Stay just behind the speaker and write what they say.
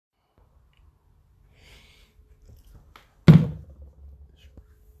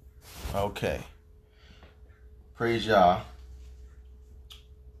Okay. Praise Yah.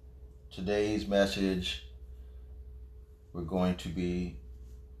 Today's message, we're going to be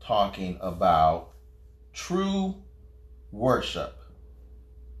talking about true worship.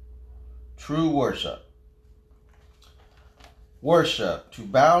 True worship. Worship, to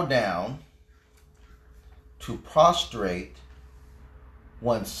bow down, to prostrate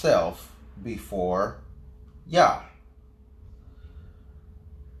oneself before Yah.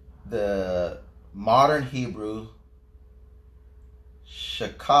 The modern Hebrew,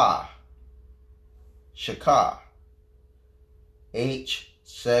 shakah,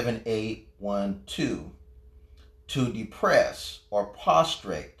 H7812, to depress or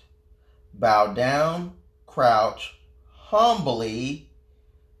prostrate, bow down, crouch, humbly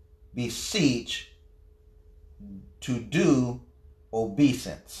beseech, to do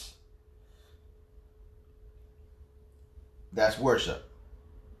obeisance. That's worship.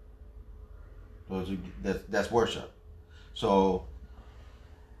 That's worship. So,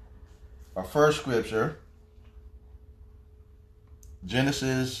 our first scripture,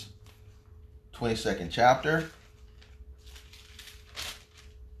 Genesis 22nd chapter.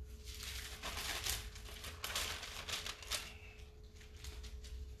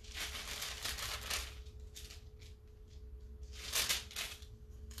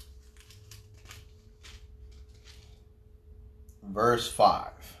 Verse 5.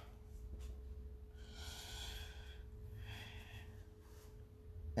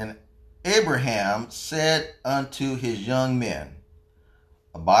 And Abraham said unto his young men,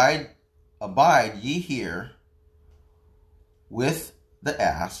 Abide ye here with the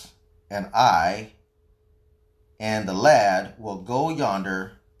ass, and I and the lad will go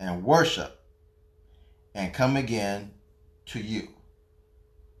yonder and worship, and come again to you.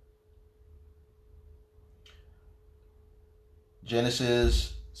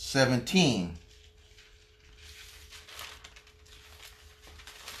 Genesis 17.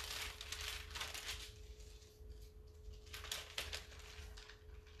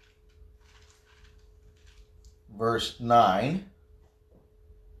 Verse 9.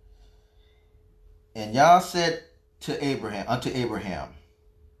 And Yah said unto Abraham,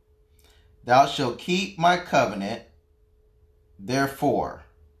 Thou shalt keep my covenant, therefore,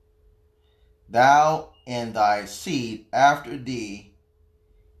 thou and thy seed after thee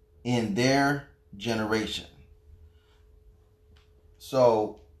in their generation.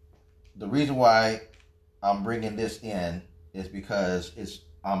 So, the reason why I'm bringing this in is because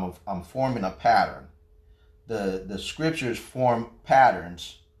I'm forming a pattern. The scriptures form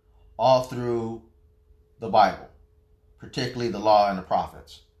patterns all through the Bible, particularly the law and the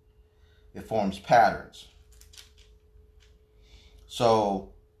prophets. It forms patterns.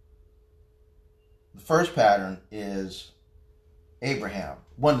 So, the first pattern is Abraham.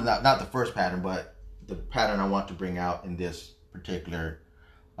 Not the first pattern, but the pattern I want to bring out in this particular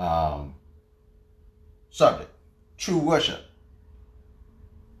subject. True worship.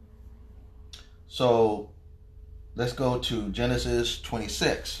 So, let's go to Genesis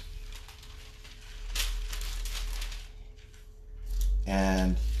 26.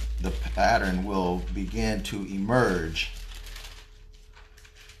 And the pattern will begin to emerge.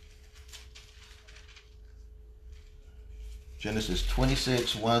 Genesis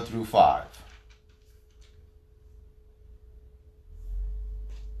 26, 1 through 5.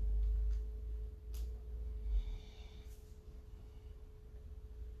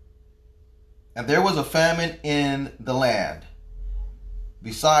 And there was a famine in the land,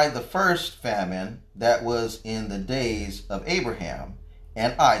 beside the first famine that was in the days of Abraham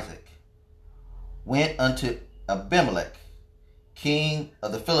and Isaac, went unto Abimelech, king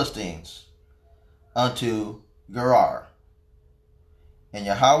of the Philistines, unto Gerar. And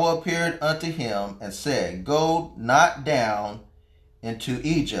Yahweh appeared unto him and said, Go not down into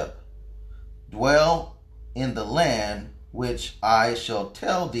Egypt, dwell in the land which I shall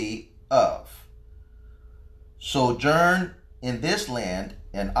tell thee of. Sojourn in this land,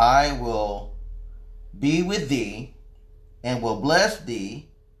 and I will be with thee, and will bless thee,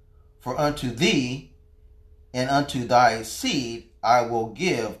 for unto thee and unto thy seed I will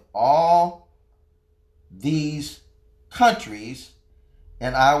give all these countries,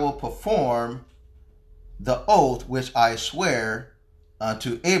 and I will perform the oath which I swear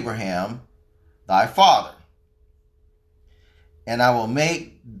unto Abraham thy father. And I will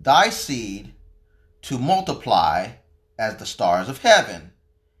make thy seed to multiply as the stars of heaven.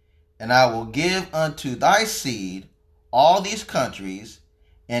 And I will give unto thy seed all these countries,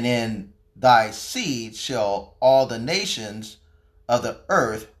 and in thy seed shall all the nations of the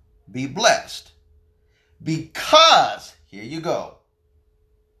earth be blessed. Because, here you go,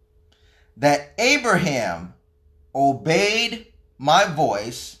 that Abraham obeyed my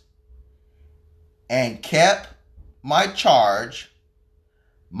voice and kept my charge,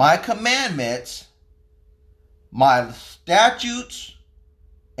 my commandments, my statutes,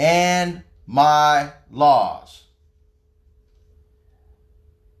 and my laws.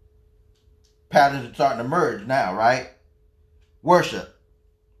 Patterns are starting to emerge now, right? Worship.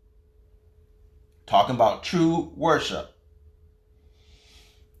 Talking about true worship.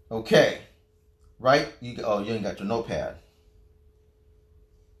 Okay. Right? You ain't got your notepad.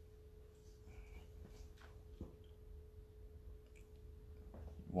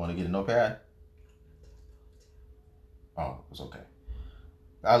 You want to get a notepad? Oh, it's okay.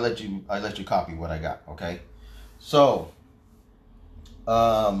 I'll let you copy what I got, okay? So,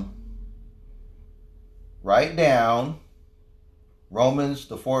 write down Romans,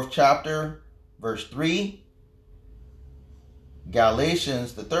 the 4th chapter, verse 3.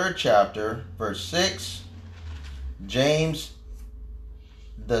 Galatians, the 3rd chapter, verse 6. James,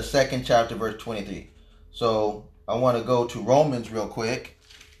 the 2nd chapter, verse 23. So, I want to go to Romans real quick.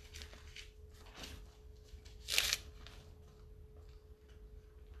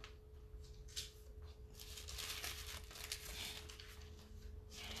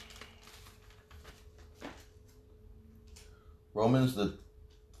 Romans, the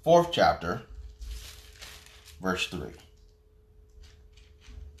 4th chapter, verse 3.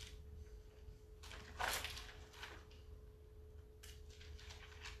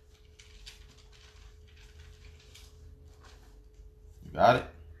 You got it?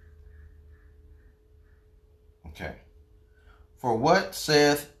 Okay. For what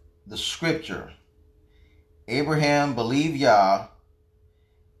saith the scripture? Abraham believed Yah,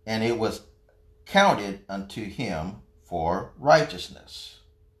 and it was counted unto him for righteousness.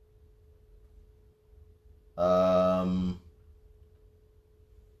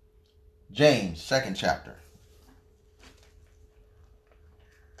 James, 2nd chapter.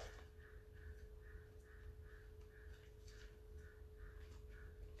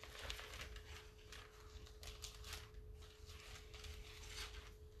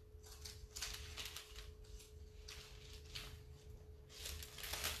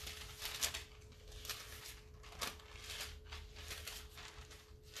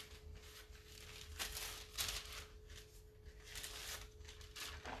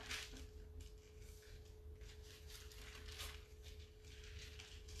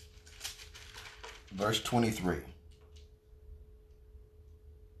 Verse 23.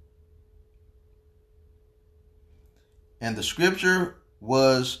 And the scripture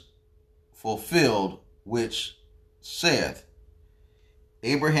was fulfilled, which saith,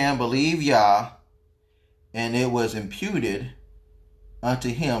 Abraham believed Yah, and it was imputed unto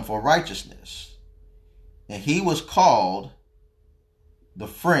him for righteousness. And he was called the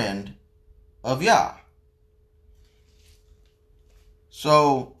friend of Yah.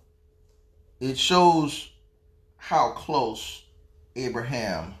 So it shows how close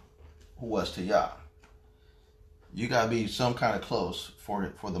Abraham was to Yah. You got to be some kind of close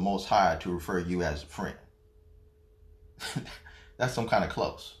for the Most High to refer you as a friend. That's some kind of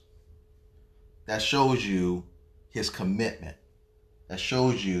close. That shows you his commitment. That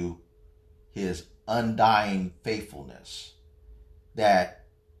shows you his undying faithfulness. That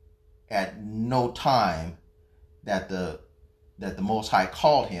at no time that the Most High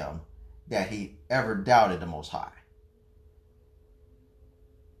called him, that he ever doubted the Most High.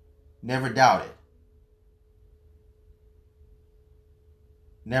 Never doubted.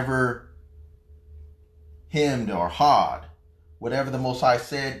 Never hemmed or hawed. Whatever the Most High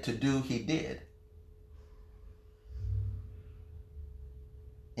said to do, he did.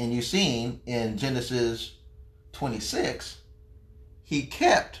 And you've seen in Genesis 26, he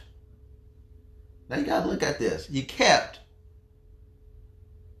kept. Now you got to look at this. He kept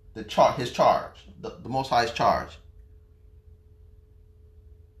his charge, the Most High's charge.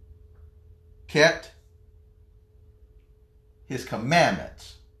 Kept his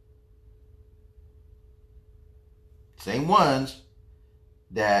commandments. Same ones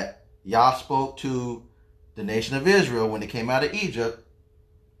that Yah spoke to the nation of Israel when they came out of Egypt.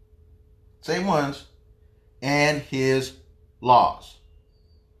 Same ones. And his laws.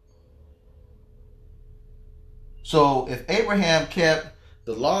 So if Abraham kept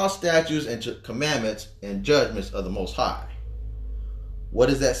the laws, statutes, and commandments and judgments of the Most High, what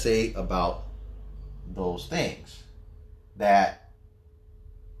does that say about those things? That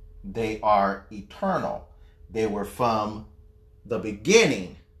they are eternal. They were from the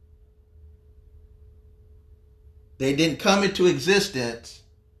beginning. They didn't come into existence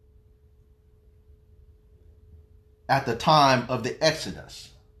at the time of the Exodus.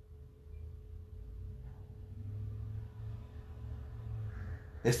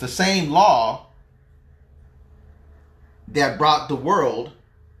 It's the same law that brought the world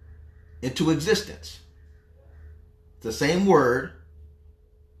into existence. The same word,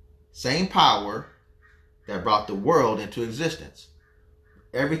 same power that brought the world into existence.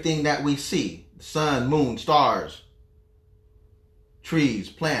 Everything that we see, the sun, moon, stars, trees,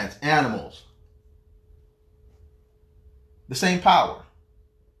 plants, animals, the same power.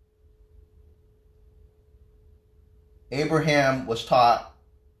 Abraham was taught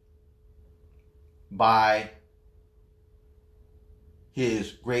by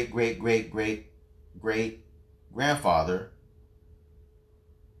his great grandfather,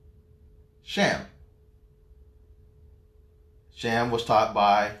 Shem. Shem was taught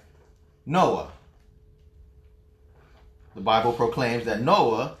by Noah. The Bible proclaims that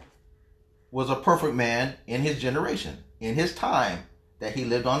Noah was a perfect man in his generation. In his time that he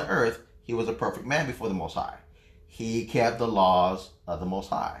lived on earth, he was a perfect man before the Most High. He kept the laws of the Most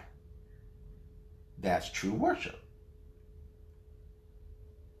High. That's true worship.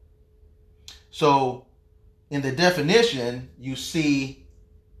 So, in the definition, you see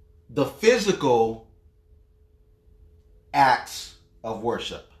the physical acts of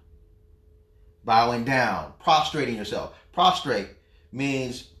worship. Bowing down, prostrating yourself. Prostrate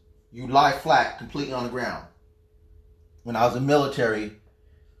means you lie flat completely on the ground. When I was in the military,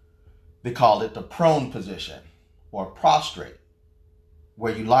 they called it the prone position or prostrate,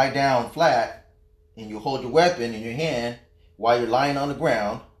 where you lie down flat and you hold your weapon in your hand while you're lying on the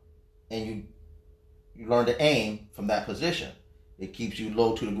ground, and you learn to aim from that position. It keeps you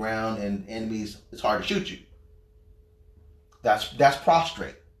low to the ground, and enemies, it's hard to shoot you. That's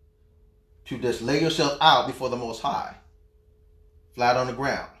prostrate. To just lay yourself out before the Most High, flat on the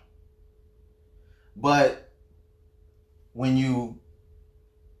ground. But when you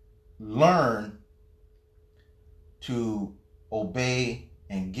learn to obey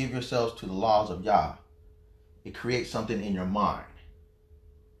and give yourselves to the laws of Yah, it creates something in your mind.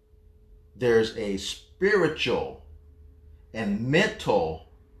 There's a spiritual and mental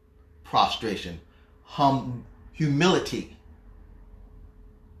prostration, humility.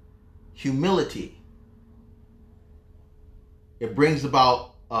 Humility. It brings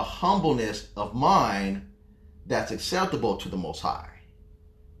about a humbleness of mind that's acceptable to the Most High.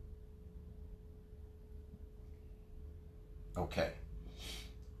 Okay.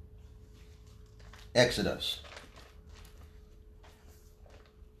 Exodus.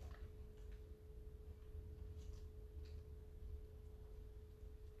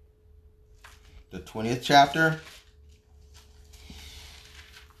 The 20th chapter,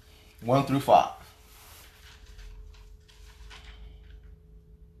 1 through 5.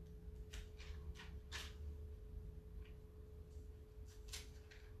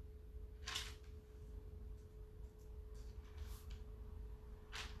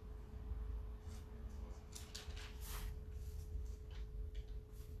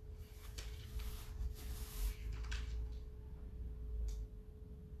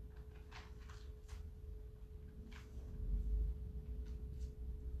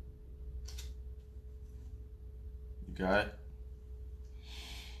 Got it?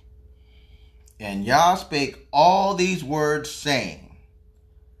 And Yah spake all these words, saying,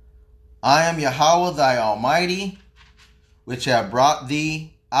 I am Yahweh thy Almighty, which have brought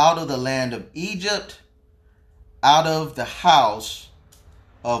thee out of the land of Egypt, out of the house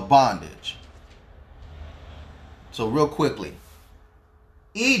of bondage. So real quickly,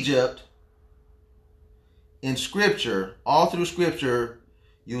 Egypt in Scripture, all through Scripture,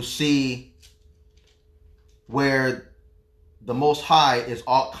 you'll see where the Most High is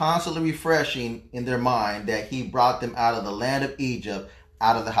constantly refreshing in their mind that he brought them out of the land of Egypt,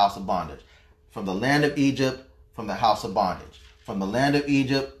 out of the house of bondage. From the land of Egypt, from the house of bondage. From the land of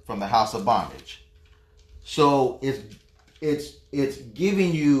Egypt, from the house of bondage. So it's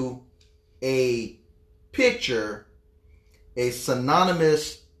giving you a picture, a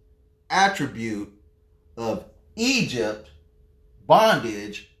synonymous attribute of Egypt,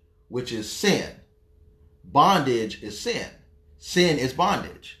 bondage, which is sin. Bondage is sin. Sin is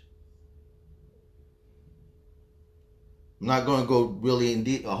bondage. I'm not going to go really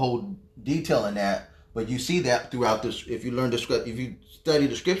in a whole detail in that, but you see that throughout this. If you if you study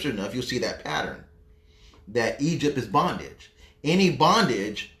the Scripture enough, you'll see that pattern. That Egypt is bondage. Any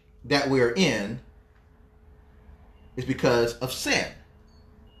bondage that we're in is because of sin.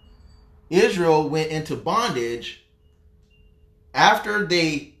 Israel went into bondage after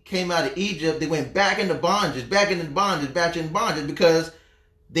they came out of Egypt. They went back into bondage because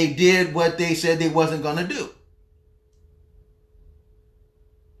they did what they said they wasn't going to do.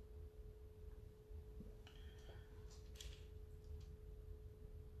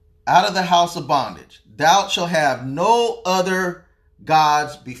 out of the house of bondage. Thou shalt have no other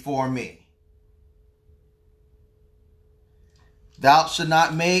gods before me. Thou shalt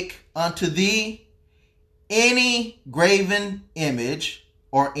not make unto thee any graven image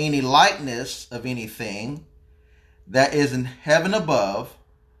or any likeness of anything that is in heaven above,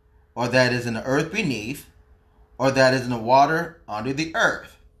 or that is in the earth beneath, or that is in the water under the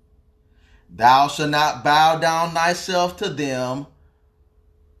earth. Thou shalt not bow down thyself to them,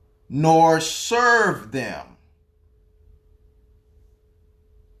 nor serve them.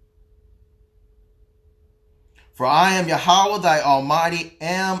 For I am Yahweh thy Almighty,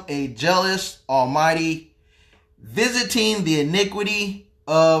 am a jealous Almighty, visiting the iniquity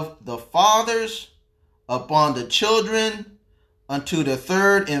of the fathers upon the children unto the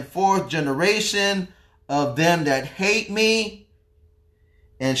third and fourth generation of them that hate me,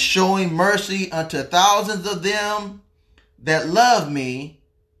 and showing mercy unto thousands of them that love me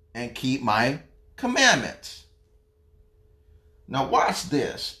and keep my commandments. Now watch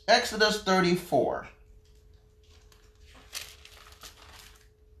this. Exodus 34.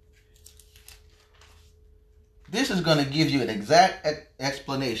 This is going to give you an exact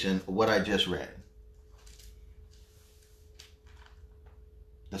explanation of what I just read.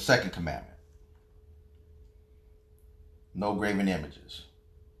 The second commandment. No graven images.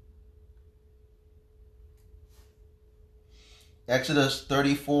 Exodus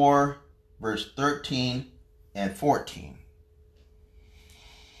 34, verse 13 and 14.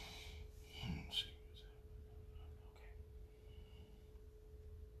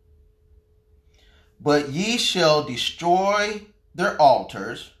 But ye shall destroy their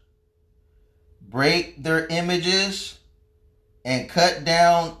altars, break their images, and cut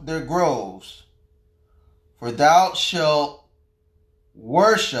down their groves. For thou shalt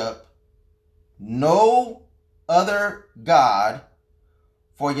worship no other God,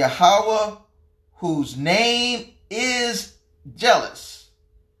 for Yahweh, whose name is jealous,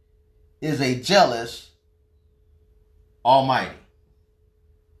 is a jealous Almighty.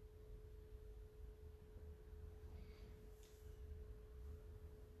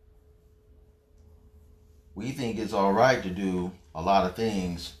 We think it's all right to do a lot of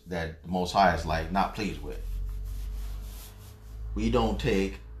things that the Most High is like not pleased with. We don't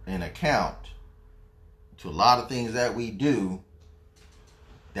take an account to a lot of things that we do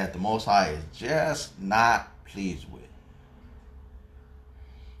that the Most High is just not pleased with.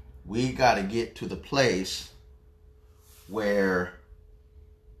 We got to get to the place where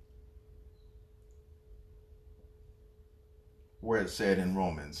it said in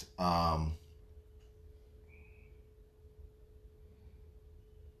Romans,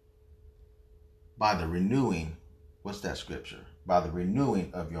 by the renewing, what's that scripture? By the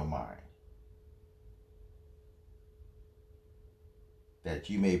renewing of your mind, that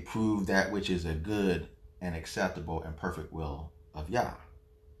you may prove that which is a good and acceptable and perfect will of Yah.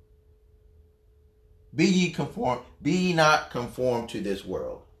 Be ye not conformed to this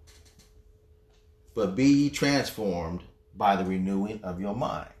world, but be ye transformed by the renewing of your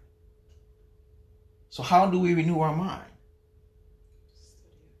mind. So how do we renew our mind?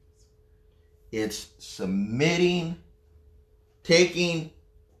 It's submitting,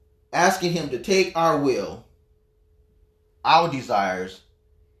 asking him to take our will, our desires,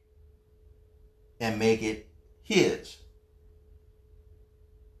 and make it his.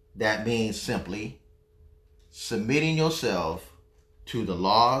 That means simply submitting yourself to the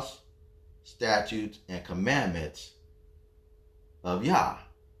laws, statutes, and commandments of Yah.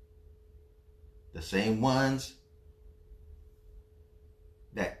 The same ones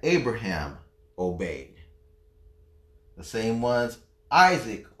that Abraham obeyed. The same ones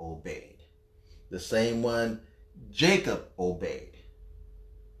Isaac obeyed. The same one Jacob obeyed.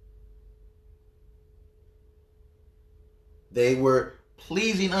 They were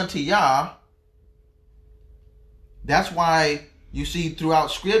pleasing unto Yah. That's why you see throughout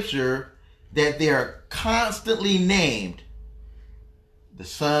Scripture that they are constantly named the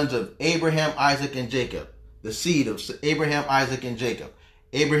sons of Abraham, Isaac, and Jacob. The seed of Abraham, Isaac, and Jacob.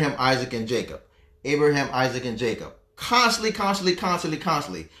 Abraham, Isaac, and Jacob. Abraham, Isaac, and Jacob. Constantly.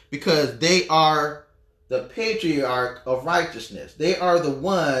 Because they are the patriarch of righteousness. They are the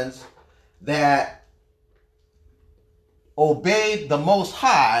ones that obeyed the Most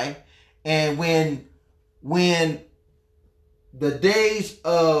High. And when the days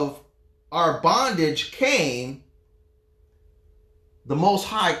of our bondage came, the Most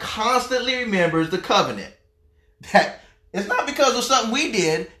High constantly remembers the covenant. That it's not because of something we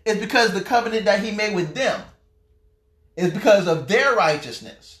did, it's because the covenant that he made with them. It's because of their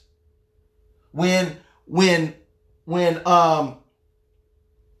righteousness. When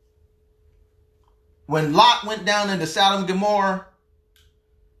when Lot went down into Sodom and Gomorrah,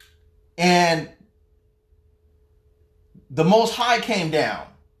 and the Most High came down.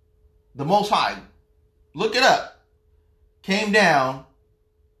 The Most High, look it up, came down.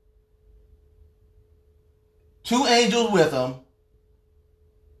 2 angels with him,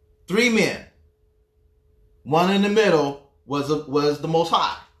 3 men. One in the middle was the Most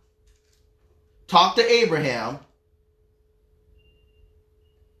High. Talked to Abraham,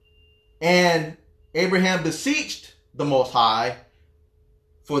 and Abraham beseeched the Most High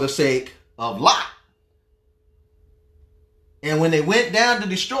for the sake of Lot. And when they went down to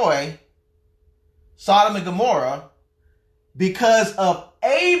destroy Sodom and Gomorrah, because of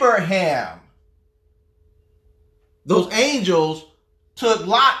Abraham, those angels took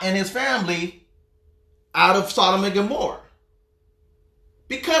Lot and his family out of Sodom and Gomorrah.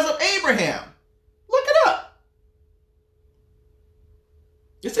 Because of Abraham. Look it up.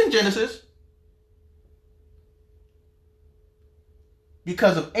 It's in Genesis.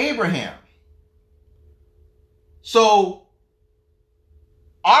 Because of Abraham. So,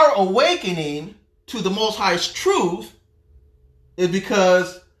 our awakening to the Most High's truth is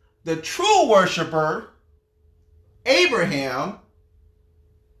because the true worshiper, Abraham,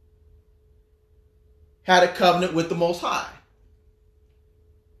 had a covenant with the Most High.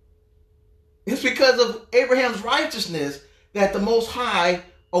 It's because of Abraham's righteousness that the Most High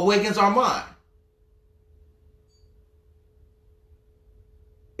awakens our mind.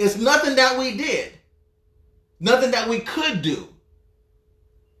 It's nothing that we did. Nothing that we could do.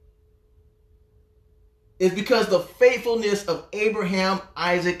 It's because the faithfulness of Abraham,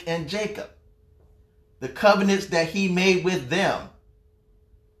 Isaac, and Jacob. The covenants that he made with them.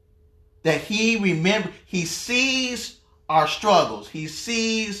 That he remembered. He sees our struggles. He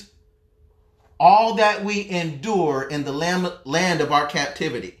sees all that we endure in the land of our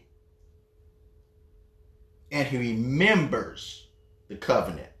captivity. And he remembers the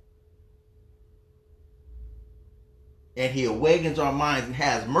covenant. And he awakens our minds and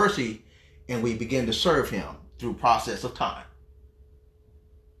has mercy, and we begin to serve him through process of time.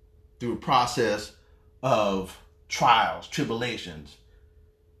 Through a process of trials, tribulations,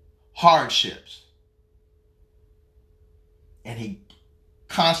 hardships. And he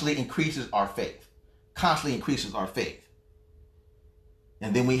constantly increases our faith. Constantly increases our faith.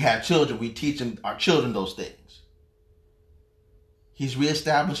 And then we have children. We teach our children those things. He's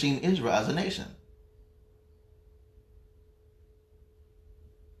reestablishing Israel as a nation.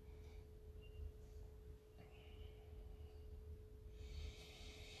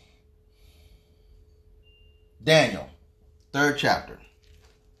 Daniel, 3rd chapter.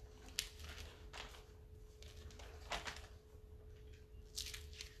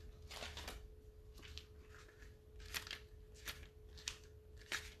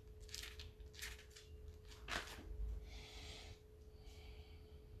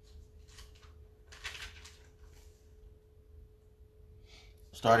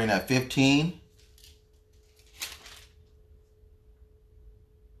 Starting at 15.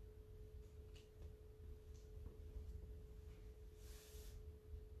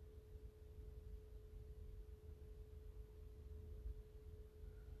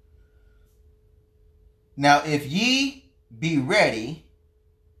 Now, if ye be ready,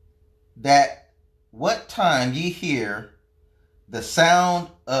 that what time ye hear the sound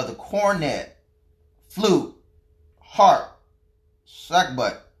of the cornet, flute, harp,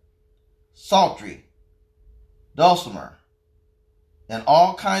 sackbut, psaltery, dulcimer, and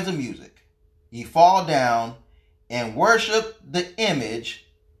all kinds of music, ye fall down and worship the image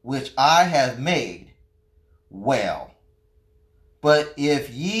which I have made, well. But if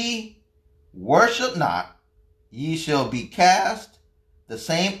ye worship not, ye shall be cast the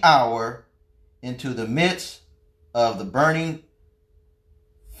same hour into the midst of the burning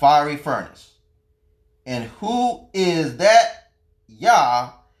fiery furnace. And who is that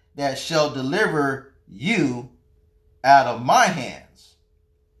Yah that shall deliver you out of my hands?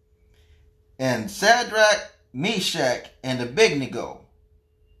 And Shadrach, Meshach, and Abednego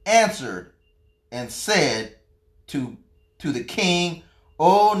answered and said to the king,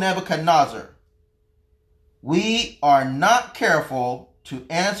 O Nebuchadnezzar, we are not careful to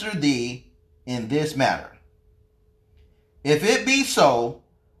answer thee in this matter. If it be so,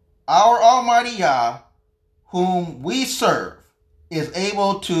 our Almighty Yah, whom we serve, is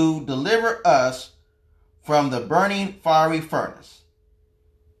able to deliver us from the burning fiery furnace,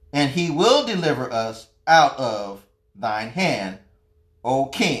 and he will deliver us out of thine hand, O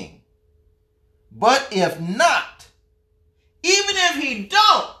king. But if not, even if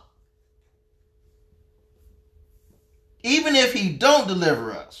he don't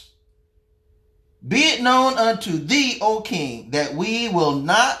deliver us, Be it known unto thee, O king, that we will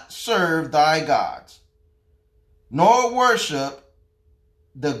not serve thy gods, nor worship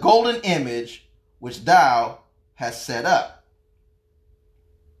the golden image which thou hast set up.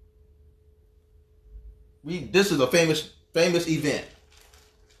 This is a famous event.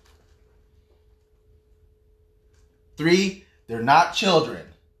 3, they're not children.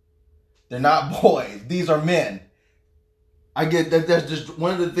 They're not boys. These are men. I get that. That's just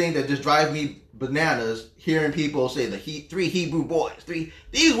one of the things that just drives me bananas, hearing people say the 3 Hebrew boys.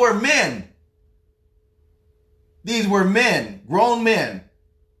 These were men. These were men, grown men,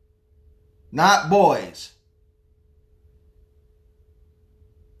 not boys.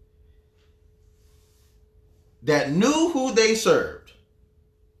 That knew who they served.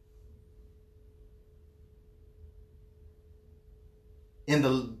 In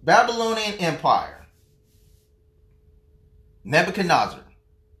the Babylonian Empire, Nebuchadnezzar,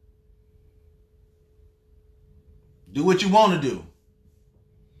 do what you want to do.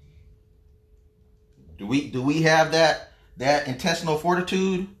 Do we have that intestinal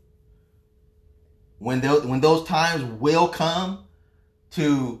fortitude when those times will come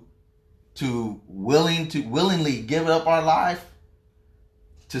to willingly give up our life,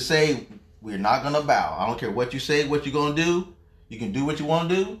 to say we're not going to bow? I don't care what you say, what you're going to do. You can do what you want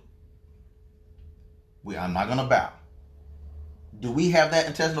to do. I'm not going to bow. Do we have that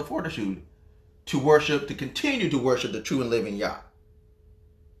intestinal fortitude to continue to worship the true and living Yah?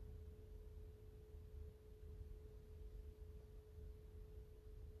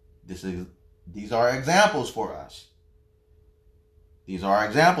 These are examples for us. These are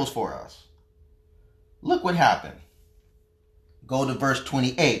examples for us. Look what happened. Go to verse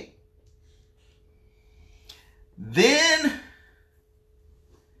 28. Then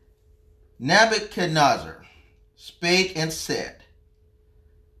Nebuchadnezzar spake and said,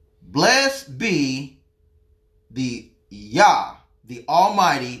 Blessed be the Yah, the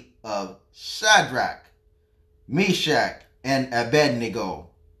Almighty of Shadrach, Meshach, and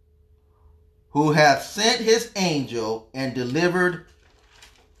Abednego, who hath sent his angel and delivered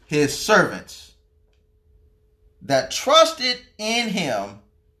his servants that trusted in him,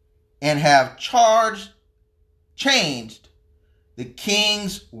 and have changed the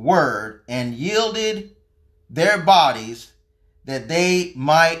king's word, and yielded their bodies that they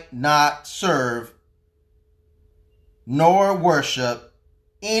might not serve nor worship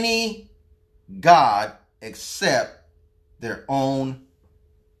any god except their own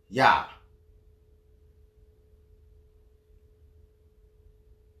Yah.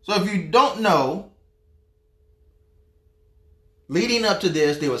 So if you don't know, leading up to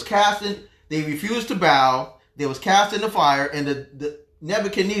this, they refused to bow. They was cast in the fire, and the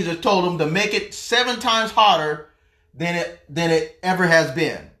Nebuchadnezzar told them to make it 7 times hotter than it ever has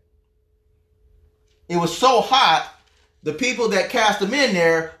been. It was so hot, the people that cast them in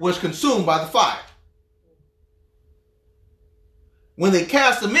there was consumed by the fire. When they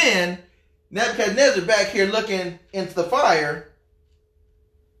cast them in, Nebuchadnezzar back here looking into the fire,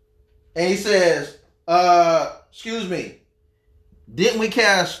 and he says, excuse me, didn't we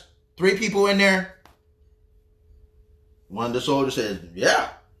cast 3 people in there? One of the soldiers says, yeah,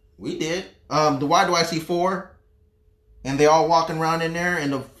 we did. Why do I see 4? And they all walking around in there.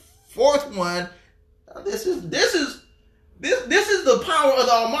 And the 4th one, this is the power of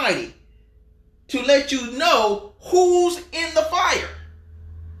the Almighty to let you know who's in the fire.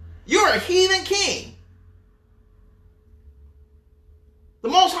 You're a heathen king. The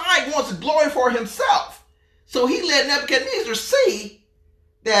Most High wants glory for himself. So he let Nebuchadnezzar see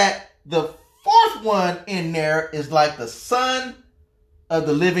that the 4th one in there is like the son of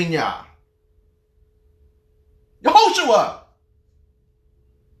the living Yah. Yehoshua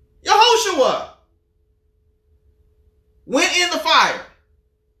went in the fire,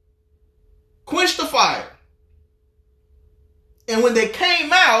 quenched the fire. And when they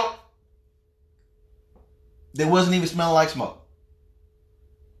came out, they wasn't even smelling like smoke.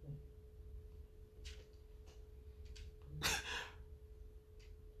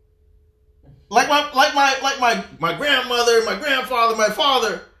 Like my grandmother, my grandfather, my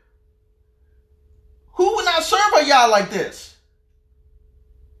father, who would not serve a Yah like this?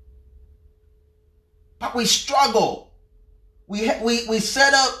 But we struggle. We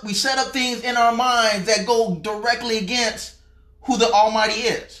set up things in our minds that go directly against who the Almighty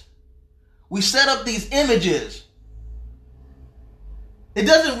is. We set up these images. It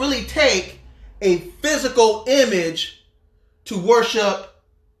doesn't really take a physical image to worship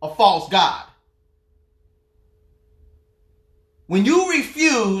a false god. When you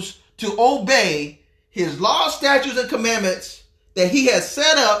refuse to obey his laws, statutes, and commandments that he has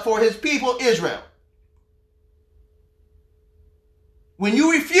set up for his people Israel, When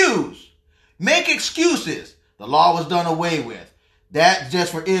you refuse, make excuses, the law was done away with. That's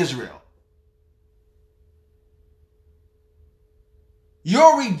just for Israel.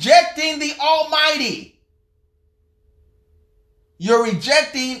 You're rejecting the Almighty. You're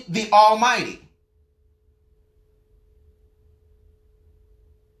rejecting the Almighty.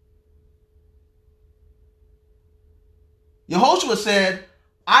 Yehoshua said,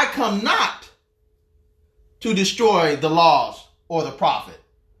 I come not to destroy the laws or the prophet,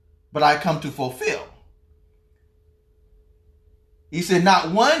 but I come to fulfill. He said,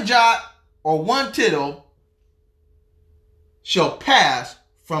 not one jot or one tittle shall pass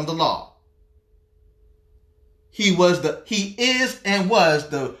from the law. He is and was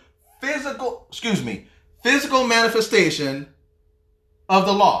the physical manifestation of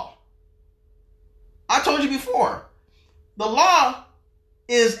the law. I told you before, the law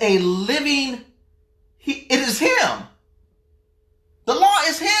is a living, it is him. The law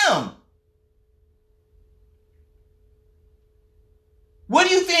is him. What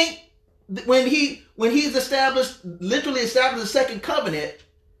do you think when he's literally established the second covenant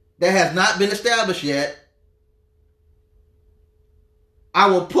that has not been established yet? I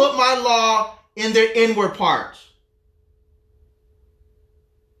will put my law in their inward parts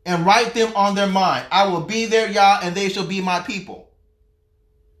and write them on their mind. I will be their Yah, and they shall be my people.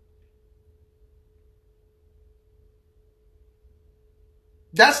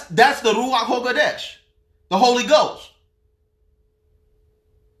 That's the Ruach HaKodesh, the Holy Ghost.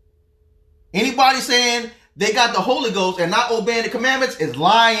 Anybody saying they got the Holy Ghost and not obeying the commandments is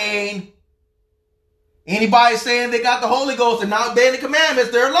lying. Anybody saying they got the Holy Ghost and not obeying the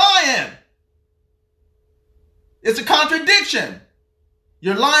commandments, they're lying. It's a contradiction.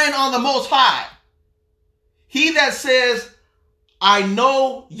 You're lying on the Most High. He that says, I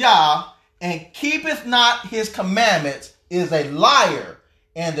know Yah, and keepeth not his commandments is a liar,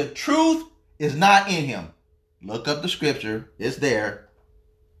 and the truth is not in him. Look up the scripture. It's there.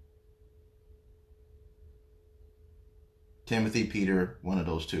 Timothy, Peter, one of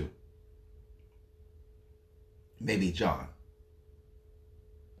those two. Maybe John.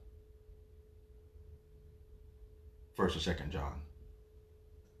 1st or 2nd John.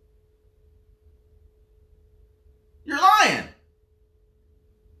 You're lying.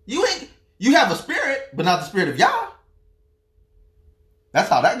 You have a spirit, but not the spirit of Yah. That's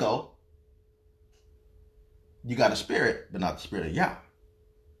how that goes. You got a spirit, but not the spirit of Yah.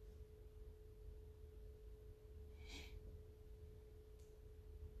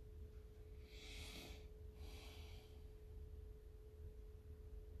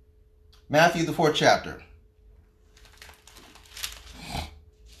 Matthew, the 4th chapter.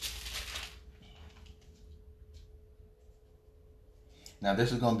 Now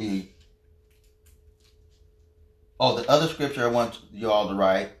this is going to be, the other scripture I want you all to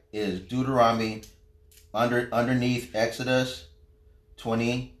write is Deuteronomy underneath Exodus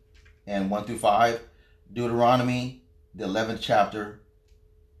 20 and 1 through 5. Deuteronomy, the 11th chapter,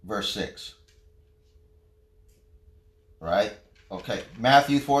 verse 6. Right? Okay,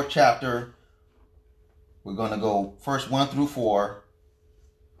 Matthew 4th chapter. We're going to go first 1 through 4.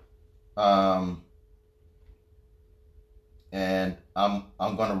 And I'm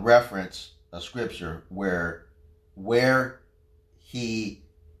going to reference a scripture where he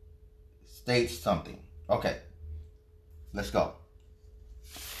states something. Okay, let's go.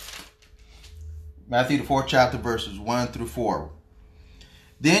 Matthew the 4th chapter, verses 1 through 4.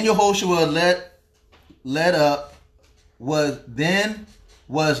 Then Yehoshua was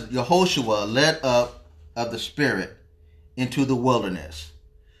Yehoshua led up of the Spirit into the wilderness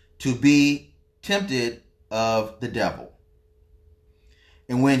to be tempted of the devil.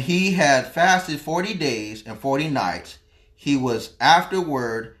 And when he had fasted 40 days and 40 nights, he was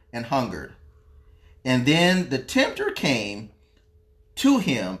afterward and hungered. And then the tempter came to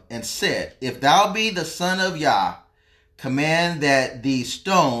him and said, If thou be the Son of Yah, command that these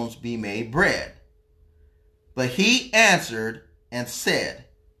stones be made bread. But he answered and said,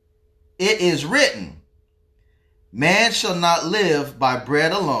 It is written, Man shall not live by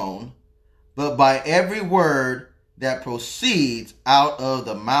bread alone, but by every word that proceeds out of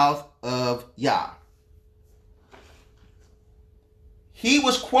the mouth of Yah. He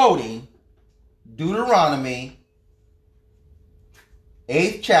was quoting Deuteronomy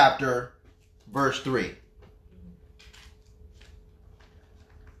 8th chapter, verse 3.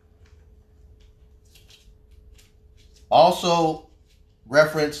 Also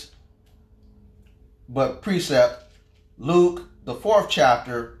reference, but precept, Luke, the 4th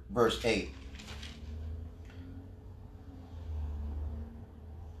chapter, verse 8.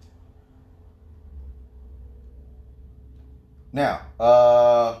 Now,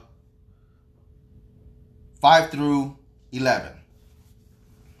 5 through 11.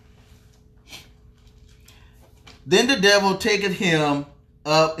 Then the devil taketh him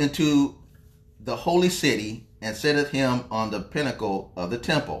up into the holy city, and setteth him on the pinnacle of the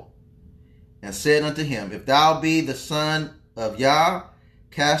temple, and said unto him, If thou be the Son of Yah,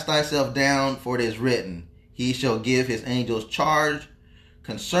 cast thyself down, for it is written, He shall give his angels charge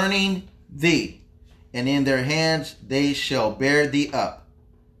concerning thee, and in their hands they shall bear thee up,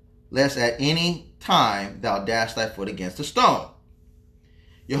 lest at any time thou dash thy foot against a stone.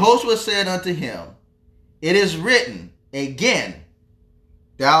 Yehoshua said unto him, It is written again,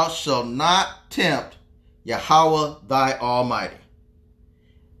 Thou shalt not tempt Yahweh thy Almighty.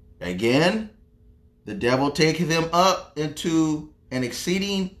 Again, the devil taketh him up into an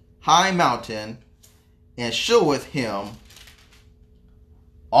exceeding high mountain, and showeth him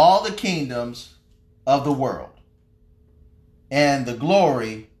all the kingdoms of the world, and the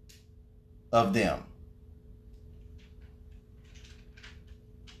glory of them.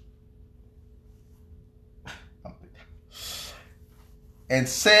 And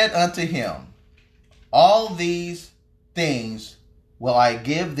said unto him, All these things will I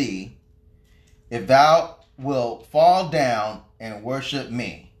give thee, if thou wilt fall down and worship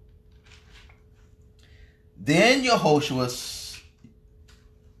me. Then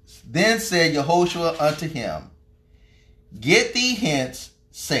said Yehoshua unto him, Get thee hence,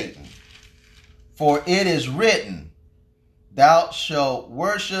 Satan, for it is written, Thou shalt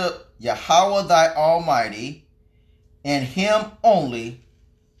worship Yahweh thy Almighty, and him only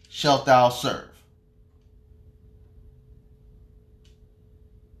shalt thou serve.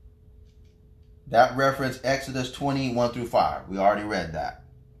 That reference Exodus 20, 1 through 5. We already read that.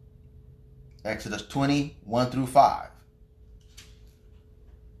 Exodus 20, 1 through 5.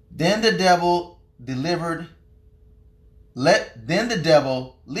 Then the devil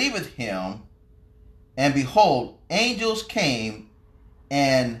leaveth him, and behold, angels came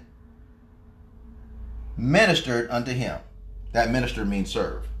and ministered unto him. That minister means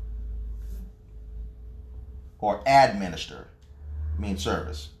serve. Or administer means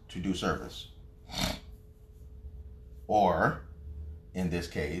service, to do service. Or, in this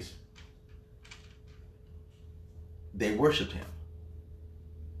case, they worshiped him.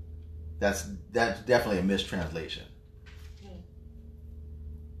 That's definitely a mistranslation.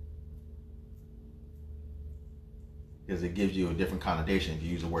 Because it gives you a different connotation if you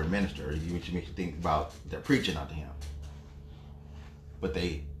use the word minister. Which makes you think about they're preaching unto him. But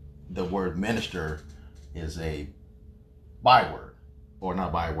the word minister is a byword. Or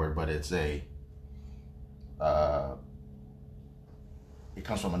not byword, but it's it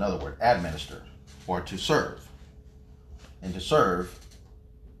comes from another word, administer, or to serve. And to serve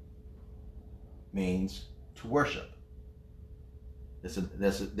means to worship.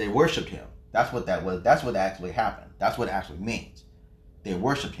 They worshipped him. That's what that was. That's what actually happened. That's what it actually means. They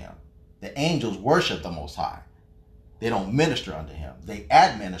worshipped him. The angels worship the Most High. They don't minister unto him. They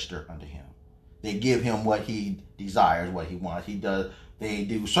administer unto him. They give him what he desires, what he wants. They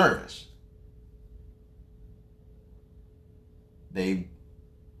do service. They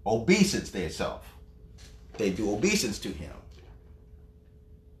obeisance themselves. They do obeisance to him.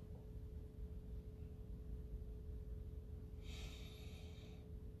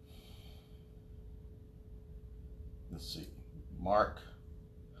 Let's see. Mark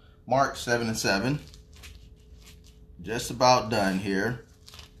 7:7. Just about done here.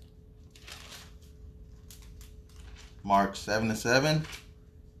 Mark 7:7.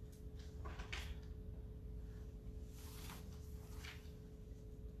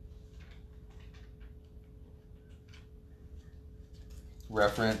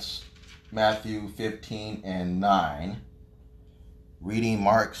 Reference Matthew 15:9. Reading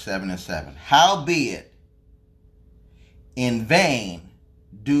Mark 7:7. Howbeit, in vain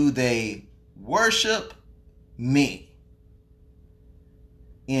do they worship me.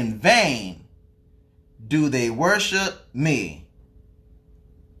 In vain do they worship me,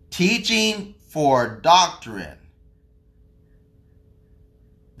 teaching for doctrine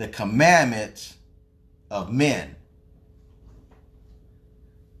the commandments of men.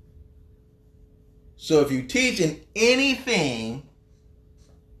 So if you're teaching anything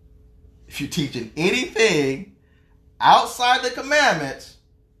outside the commandments,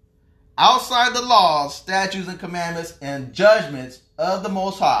 outside the laws, statutes, and commandments, and judgments of the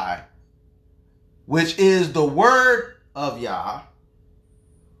Most High, which is the word of Yah,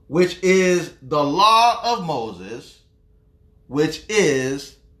 which is the law of Moses, which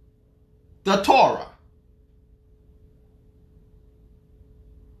is the Torah,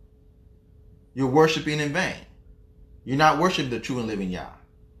 you're worshiping in vain. You're not worshiping the true and living Yah.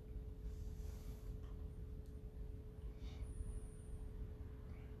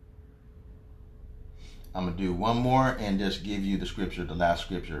 I'm going to do one more and just give you the scripture, the last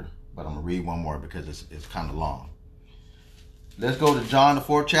scripture. But I'm going to read one more because it's kind of long. Let's go to John, the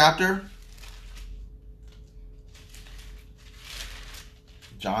 4th chapter.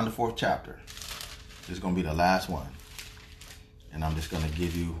 John, the 4th chapter. This is going to be the last one. And I'm just going to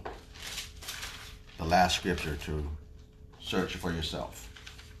give you the last scripture to search for yourself.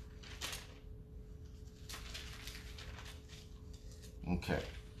 Okay.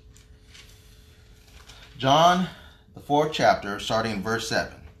 John, the 4th chapter, starting in verse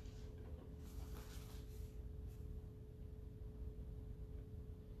 7.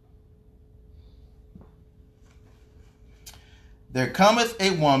 There cometh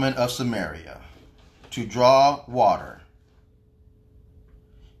a woman of Samaria to draw water.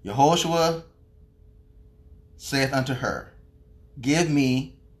 Yehoshua saith unto her, Give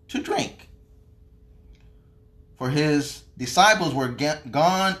me to drink. For his disciples were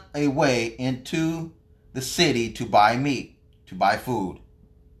gone away into the city to buy meat, to buy food.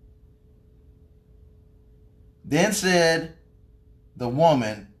 Then said the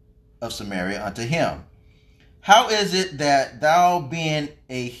woman of Samaria unto him, How is it that thou, being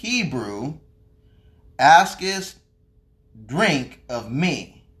a Hebrew, askest drink of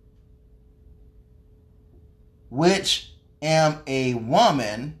me, which am a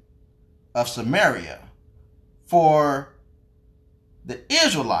woman of Samaria? For the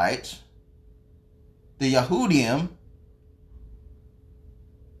Israelites, the Yahudim,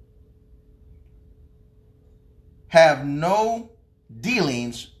 have no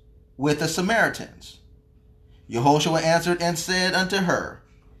dealings with the Samaritans. Yehoshua answered and said unto her,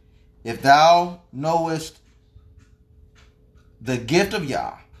 If thou knowest the gift of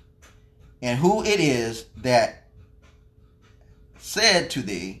Yah, and who it is that said to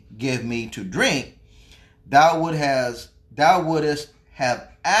thee, Give me to drink, thou wouldest have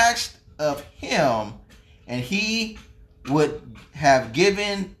asked of him, and he would have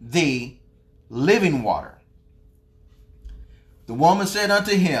given thee living water. The woman said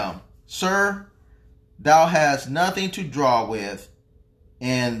unto him, Sir, thou hast nothing to draw with,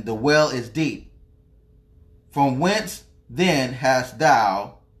 and the well is deep. From whence then hast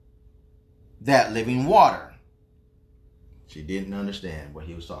thou that living water? She didn't understand what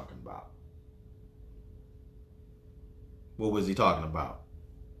he was talking about. What was he talking about?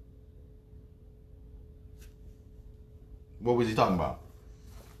 What was he talking about?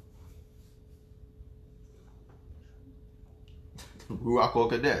 Ruach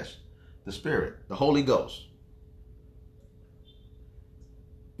HaKodesh, the Spirit, the Holy Ghost.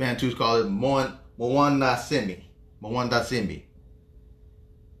 Bantus call it Moan Nasimi. Moan Dasimbi.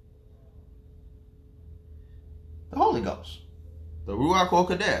 The Holy Ghost. The Ruach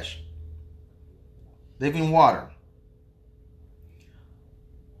HaKodesh. Living water.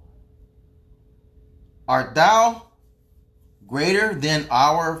 Art thou greater than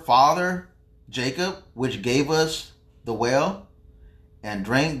our father Jacob, which gave us the well, and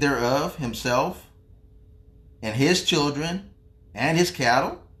drank thereof himself, and his children, and his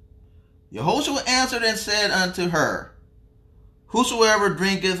cattle? Yehoshua answered and said unto her, Whosoever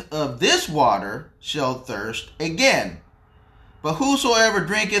drinketh of this water shall thirst again. But whosoever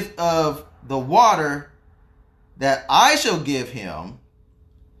drinketh of the water that I shall give him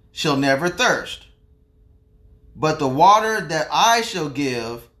shall never thirst. But the water that I shall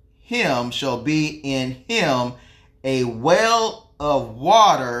give him shall be in him a well of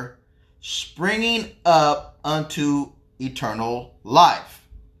water springing up unto eternal life.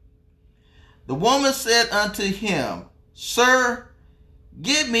 The woman said unto him, Sir,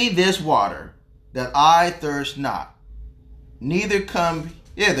 give me this water, that I thirst not, neither come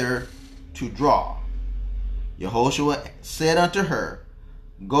hither to draw. Yehoshua said unto her,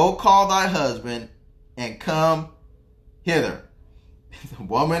 Go call thy husband, and come hither. The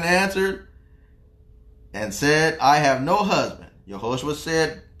woman answered and said, I have no husband. Yehoshua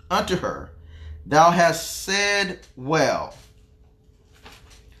said unto her, Thou hast said well,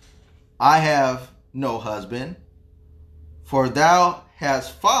 I have no husband, for thou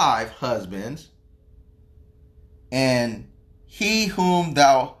hast 5 husbands, and he whom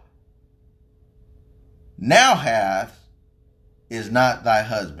thou now hast is not thy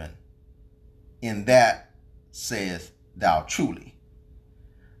husband. In that sayest thou truly.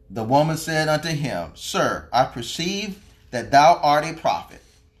 The woman said unto him, Sir, I perceive that thou art a prophet.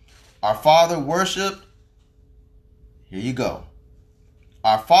 Our father worshipped, here you go.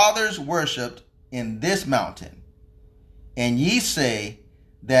 Our fathers worshipped in this mountain, and ye say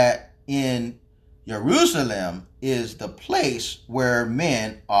that in Jerusalem is the place where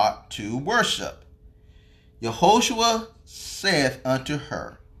men ought to worship. Yehoshua saith unto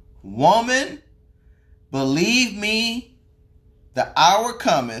her, Woman, believe me, the hour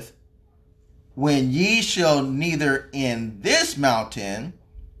cometh when ye shall neither in this mountain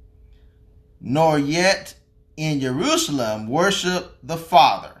nor yet in Jerusalem worship the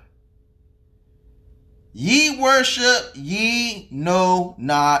Father. Ye worship ye know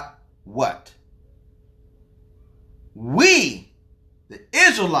not what. We, the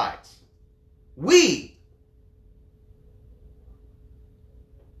Israelites, we,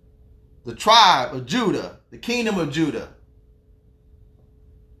 the tribe of Judah, the kingdom of Judah,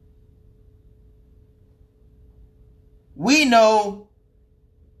 we know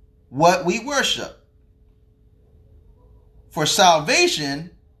what we worship. For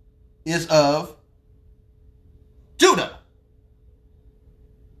salvation is of Judah.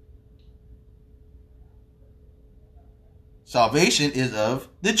 Salvation is of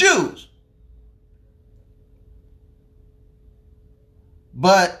the Jews.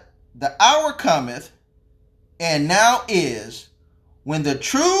 But the hour cometh, and now is, when the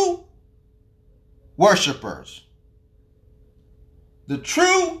true worshipers,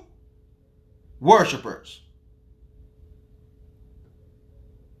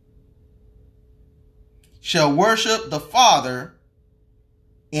 shall worship the Father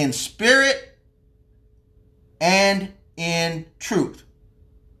in spirit and in truth.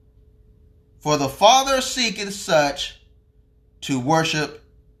 For the Father seeketh such to worship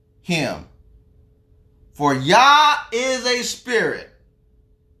him. For Yah is a spirit,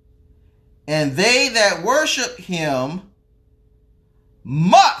 and they that worship him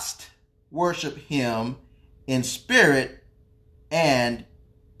must worship him in spirit and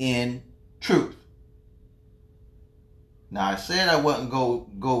in truth. Now, I said I wouldn't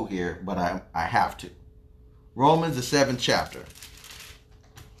go here, but I have to. Romans, the 7th chapter.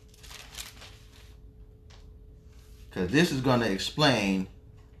 Because this is going to explain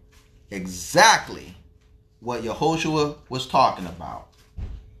exactly what Yehoshua was talking about.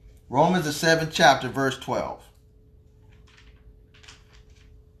 Romans, the 7th chapter, verse 12.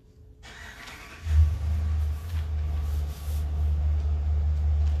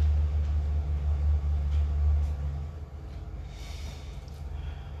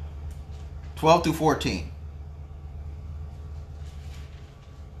 To 14.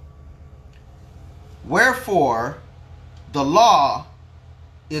 Wherefore the law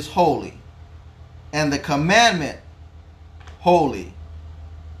is holy, and the commandment holy,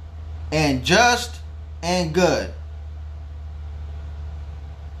 and just and good.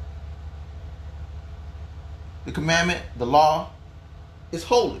 The commandment, the law, is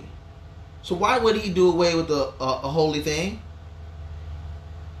holy. So why would he do away with a holy thing?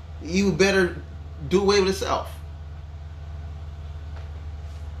 You better do away with itself.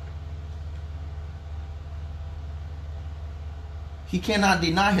 He cannot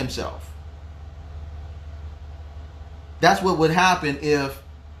deny himself. That's what would happen if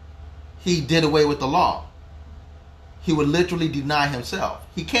he did away with the law. He would literally deny himself.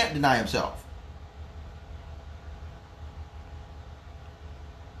 He can't deny himself.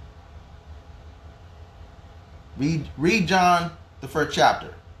 Read John, the 1st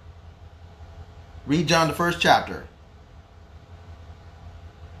chapter. Read John, the 1st chapter.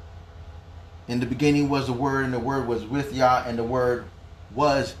 In the beginning was the Word, and the Word was with Yah, and the Word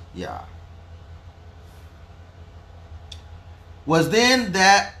was Yah. Was then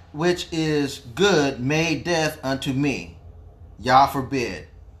that which is good made death unto me? Yah forbid.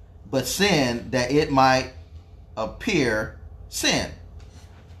 But sin, that it might appear sin,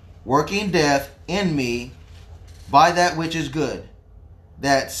 working death in me by that which is good,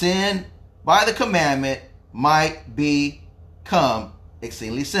 that sin by the commandment might become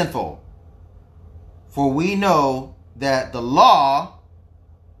exceedingly sinful. For we know that the law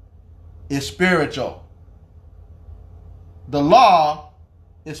is spiritual. The law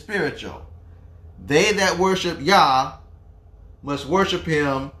is spiritual. They that worship Yah must worship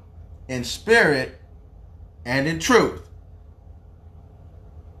him in spirit and in truth.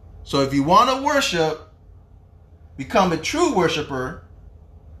 So if you want to worship, become a true worshiper,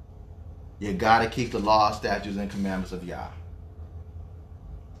 you got to keep the law, statutes, and commandments of Yah.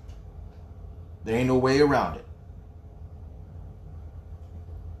 There ain't no way around it.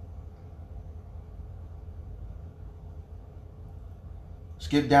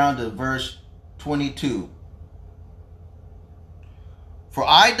 Skip down to verse 22. For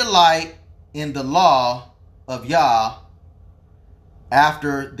I delight in the law of Yah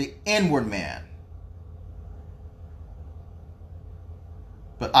after the inward man.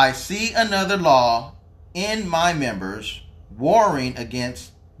 But I see another law in my members, warring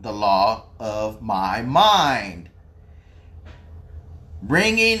against the law of my mind,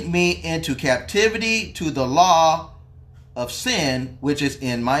 bringing me into captivity to the law of sin which is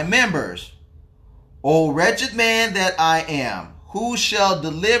in my members. O wretched man that I am, who shall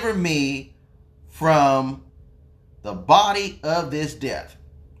deliver me from the body of this death?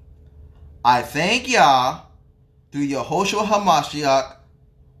 I thank Yah through Yehoshua HaMashiach,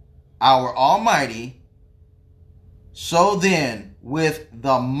 our Almighty. So then, with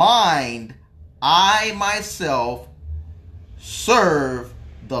the mind, I myself serve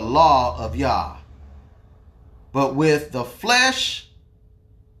the law of Yah, but with the flesh,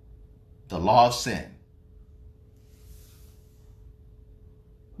 the law of sin.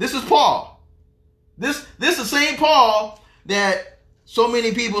 This is Paul. This is the same Paul that so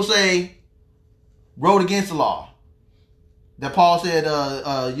many people say wrote against the law. That Paul said,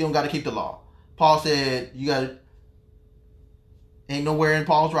 you don't got to keep the law. Paul said, you got to, ain't nowhere in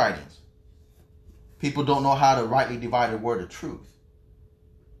Paul's writings. People don't know how to rightly divide the word of truth.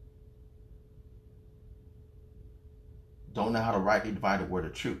 Don't know how to rightly divide the word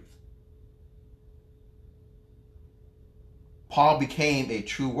of truth. Paul became a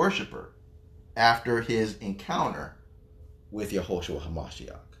true worshiper after his encounter with Yehoshua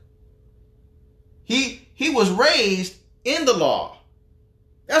HaMashiach. He was raised in the law.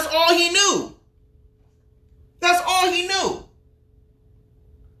 That's all he knew. That's all he knew.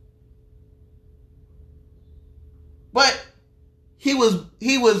 But he was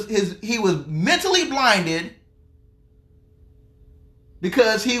mentally blinded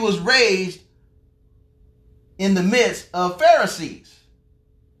because he was raised in the midst of Pharisees.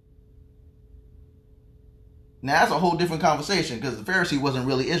 Now that's a whole different conversation because the Pharisees wasn't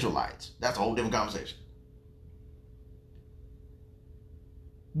really Israelites. That's a whole different conversation.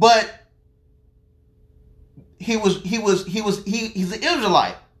 But he's an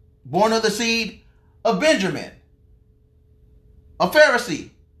Israelite, born of the seed of Benjamin, a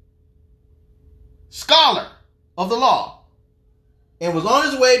Pharisee, scholar of the law, and was on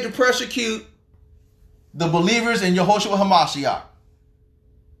his way to persecute the believers in Yehoshua HaMashiach.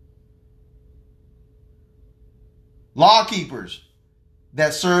 Law keepers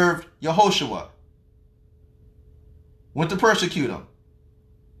that served Yehoshua went to persecute him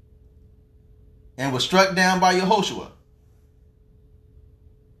and was struck down by Yehoshua.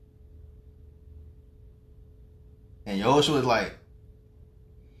 And Yehoshua is like,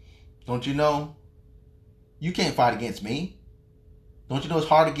 don't you know you can't fight against me? Don't you know it's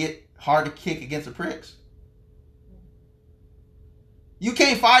hard to kick against the pricks? You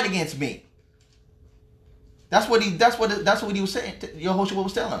can't fight against me. That's what he was saying. Yehoshua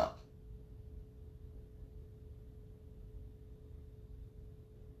was telling him.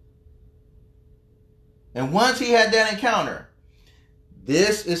 And once he had that encounter,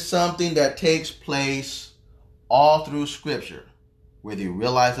 this is something that takes place all through Scripture, whether you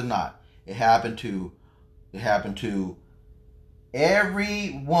realize it or not. It happened to every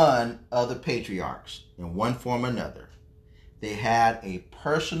one of the patriarchs in one form or another. They had a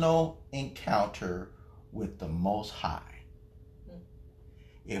personal encounter with the Most High.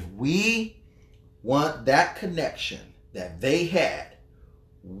 If we want that connection that they had,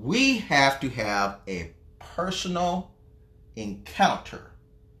 we have to have a personal encounter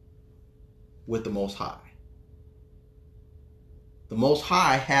with the Most High. The Most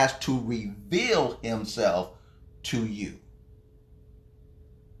High has to reveal himself to you.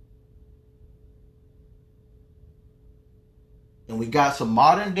 And we got some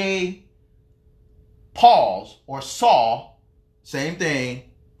modern day Pauls or Saul, same thing,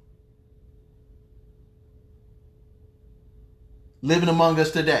 living among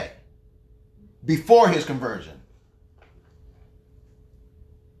us today, before his conversion.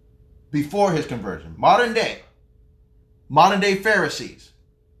 Before his conversion. Modern day Pharisees.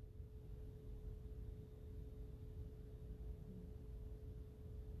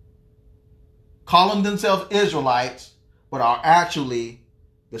 Calling themselves Israelites, but are actually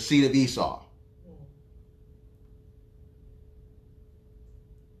the seed of Esau.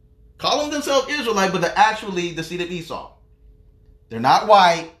 Calling themselves Israelite, but they're actually the seed of Esau. They're not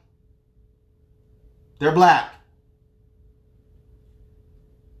white. They're black.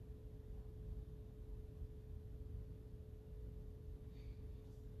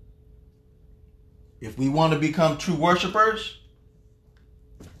 If we want to become true worshipers,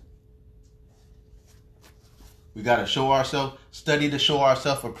 we got to show ourselves, study to show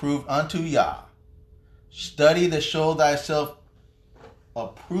ourselves approved unto Yah. Study to show thyself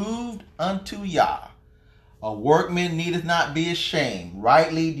approved unto Yah. A workman needeth not be ashamed,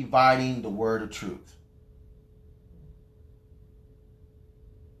 rightly dividing the word of truth.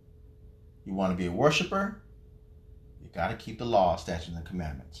 You want to be a worshiper? You got to keep the law, statutes, and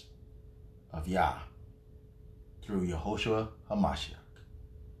commandments of Yah through Yehoshua HaMashiach.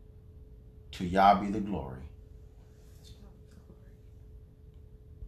 To Yah be the glory.